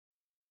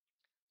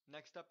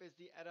Next up is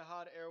the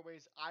Etihad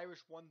Airways Irish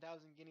 1000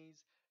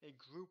 Guineas, a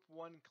Group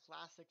 1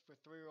 classic for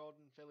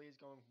 3-year-old and fillies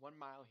going 1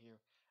 mile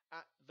here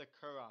at the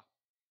Curragh.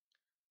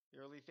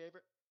 The early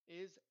favorite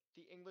is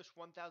the English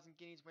 1000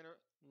 Guineas winner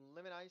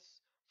Lemon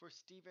Ice for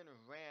Stephen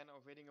Ran, a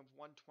rating of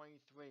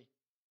 123.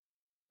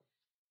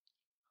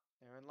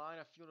 They're in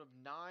line, a field of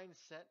 9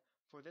 set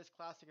for this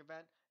classic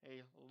event. A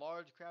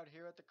large crowd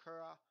here at the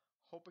Curragh,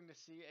 hoping to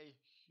see a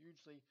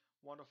hugely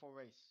wonderful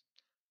race.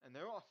 And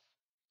they're off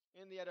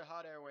in the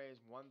Etihad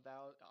Airways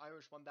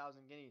Irish 1000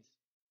 Guineas.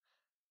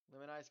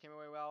 Lemon Ice came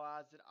away well,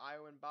 as did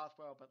Iowa and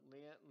Bothwell, but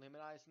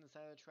Lemon Ice in the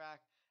center of the track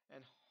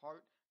and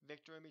Heart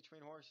Victor in between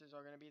horses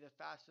are going to be the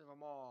fastest of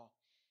them all.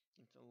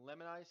 It's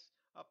Lemon Ice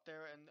up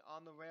there and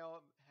on the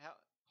rail,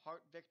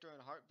 Heart Victor,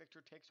 and Heart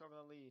Victor takes over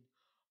the lead.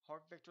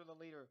 Heart Victor the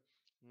leader.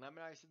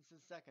 Lemon Ice is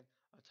in second.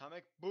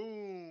 Atomic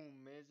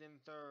Boom is in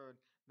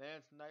third. Then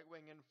it's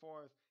Nightwing in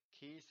fourth.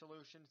 Key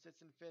Solution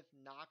sits in fifth.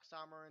 Knox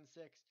Armor in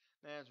sixth.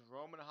 Then it's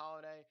Roman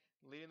Holiday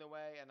leading the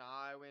way, and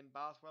I Win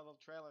Bothwell the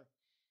trailer.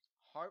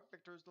 Heart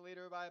Victor is the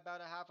leader by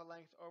about a half a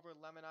length over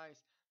Lemon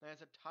Ice. Then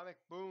it's Atomic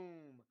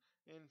Boom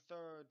in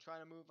third, trying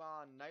to move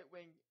on.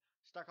 Nightwing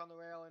stuck on the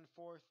rail in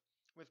fourth,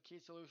 with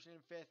Key Solution in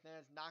fifth. Then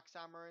it's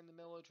Knoxhammer in the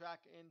middle of the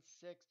track in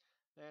sixth.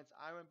 Then it's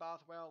Iron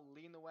Bothwell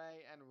leading the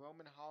way, and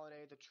Roman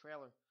Holiday the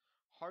trailer.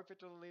 Heart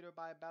Victor the leader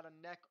by about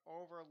a neck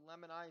over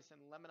Lemon Ice, and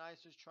Lemon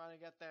Ice is trying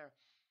to get there.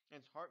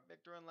 It's Heart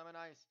Victor and Lemon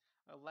Ice.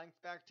 A length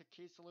back to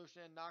Key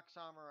Solution and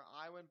Knoxhammer.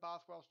 Iwan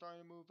Bothwell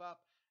starting to move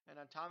up, and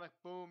Atomic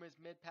Boom is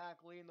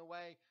mid-pack leading the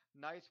way.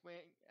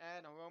 Nightwing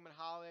and Roman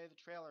Holiday the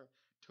trailer.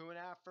 2.5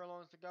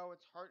 furlongs to go.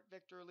 It's Heart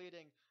Victor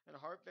leading, and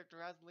Heart Victor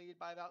has the lead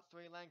by about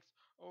 3 lengths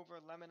over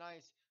Lemon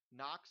Ice.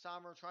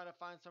 Knoxhammer trying to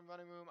find some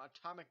running room.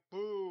 Atomic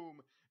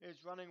Boom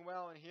is running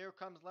well, and here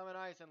comes Lemon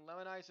Ice, and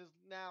Lemon Ice is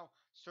now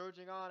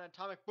surging on.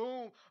 Atomic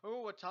Boom!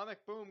 Oh,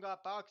 Atomic Boom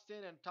got boxed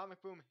in, and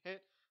Atomic Boom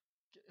hit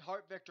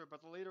Heart Victor,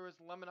 but the leader is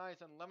Lemon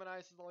Ice, and Lemon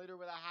Ice is the leader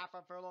with a half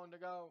a furlong to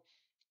go.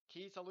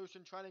 Key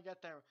Solution trying to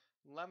get there.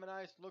 Lemon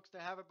Ice looks to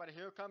have it, but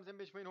here comes in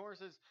between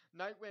horses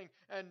Nightwing,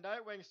 and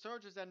Nightwing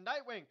surges, and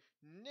Nightwing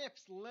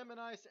nips Lemon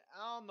Ice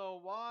on the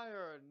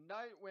wire.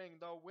 Nightwing,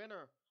 the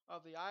winner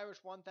of the Irish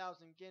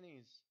 1000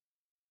 Guineas.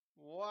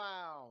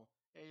 Wow,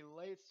 a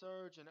late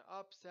surge and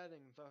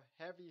upsetting the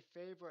heavy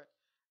favorite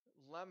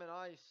Lemon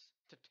Ice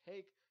to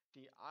take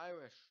the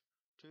Irish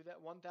to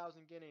that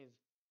 1000 Guineas.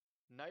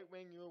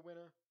 Nightwing, your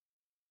winner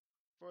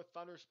for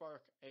Thunderspark.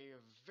 A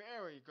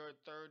very good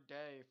third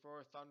day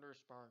for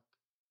Thunderspark.